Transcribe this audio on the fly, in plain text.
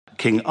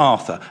King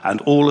Arthur and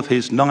all of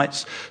his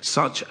knights,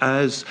 such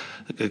as...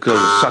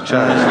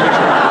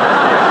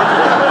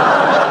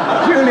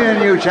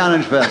 Julian, you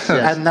challenge first,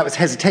 yes. And that was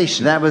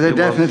hesitation. That was a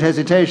definite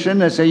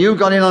hesitation. So you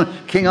got in on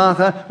King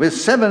Arthur with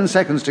 7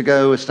 seconds to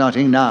go,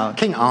 starting now.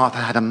 King Arthur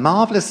had a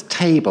marvellous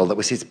table that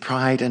was his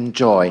pride and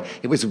joy.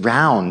 It was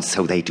round,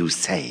 so they do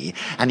say,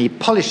 and he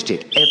polished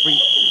it every...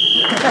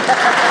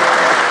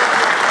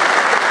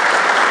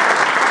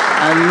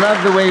 I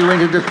love the way you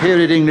went into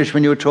period English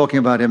when you were talking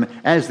about him,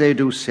 as they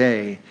do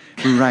say.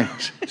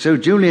 Right. So,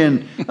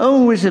 Julian,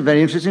 it's a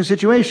very interesting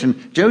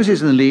situation.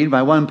 Josie's in the lead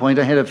by 1 point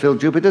ahead of Phil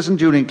Jupiters and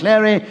Julian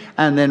Clary,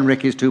 and then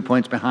Rick is 2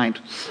 points behind.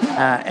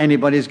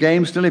 Anybody's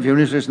game still, if you're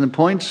interested in the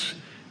points.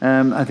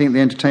 I think the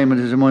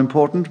entertainment is more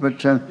important, but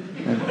doesn't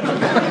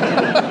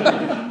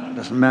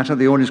matter.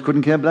 The audience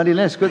couldn't care bloody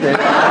less, could they?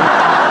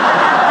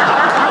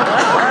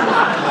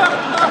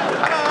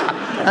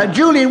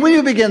 Julian, will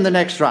you begin the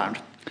next round?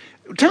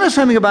 Tell us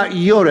something about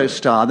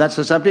Eurostar. That's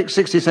the subject.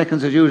 60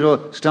 seconds as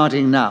usual,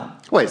 starting now.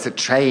 Well, it's a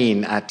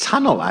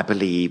tunnel, I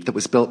believe, that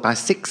was built by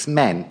 6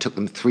 men. Took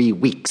them 3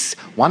 weeks.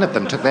 One of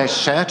them took their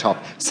shirt off.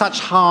 Such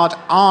hard,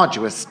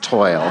 arduous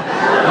toil.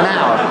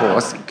 Now, of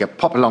course, you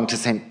pop along to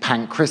St.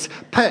 Pancras,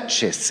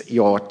 purchase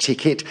your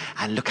ticket,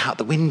 and look out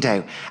the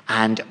window.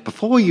 And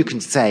before you can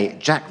say,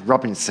 Jack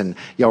Robinson,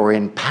 you're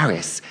in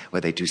Paris,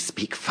 where they do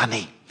speak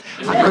funny.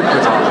 I could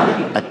put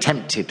on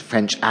attempted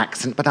French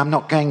accent, but I'm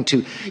not going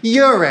to.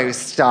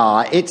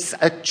 Eurostar, it's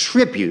a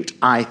tribute,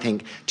 I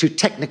think, to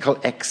technical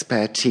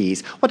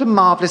expertise. What a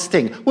marvellous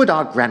thing. Would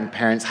our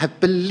grandparents have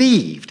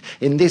believed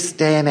in this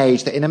day and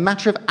age that in a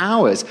matter of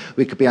hours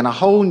we could be on a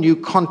whole new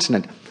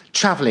continent,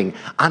 travelling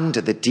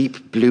under the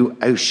deep blue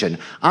ocean?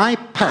 I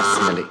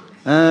personally...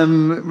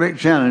 Rick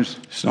Challenge.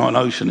 It's not an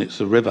ocean, it's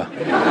a river.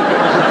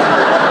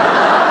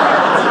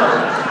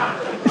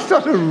 It's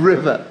not a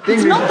river.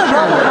 It's not the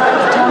river.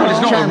 Well,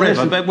 it's not a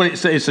river, but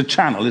it's a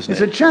channel, isn't it?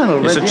 It's a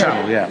channel. It's a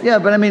channel, yeah. Yeah,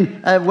 but I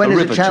mean, when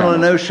is a channel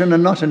an ocean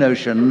and not an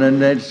ocean?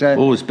 And it's...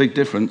 there's a big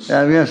difference.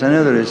 Yes, I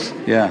know there is.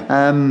 Yeah.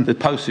 The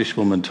Polish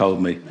woman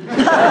told me.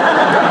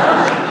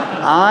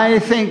 I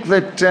think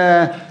that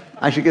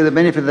I should give the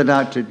benefit of the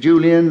doubt to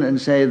Julian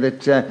and say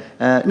that...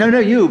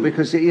 you,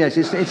 because, yes,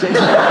 it's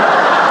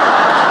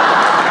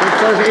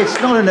because it's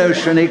not an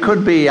ocean. It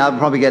could be, I'll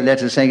probably get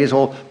letters saying it's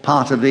all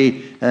part of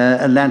the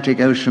Atlantic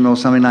Ocean or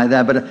something like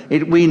that, but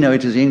we know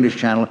it as the English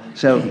Channel.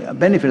 So,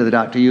 benefit of the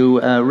doubt to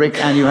you, Rick,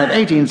 and you have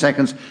 18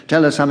 seconds.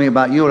 Tell us something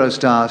about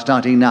Eurostar,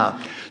 starting now.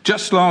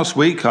 Just last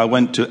week, I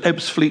went to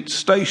Ebbsfleet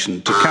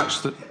Station to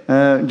catch the...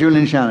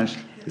 Julian Challenge.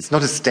 It's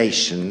not a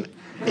station.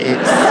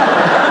 It's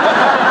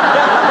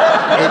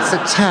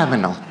a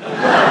terminal.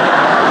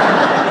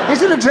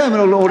 Is it a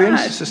terminal, audience?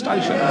 Yeah, it's a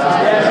station.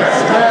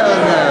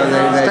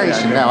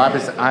 No,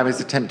 I was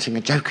attempting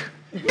a joke.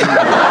 At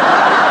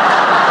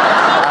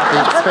the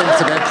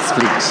expense of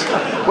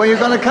Ebbsfleet. Well, you've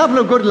got a couple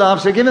of good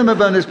laughs, so give him a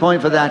bonus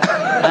point for that.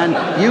 And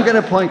you get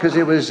a point because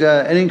it was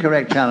an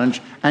incorrect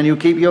challenge, and you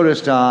keep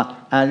Eurostar,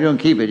 and you don't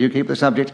keep it, you keep the subject.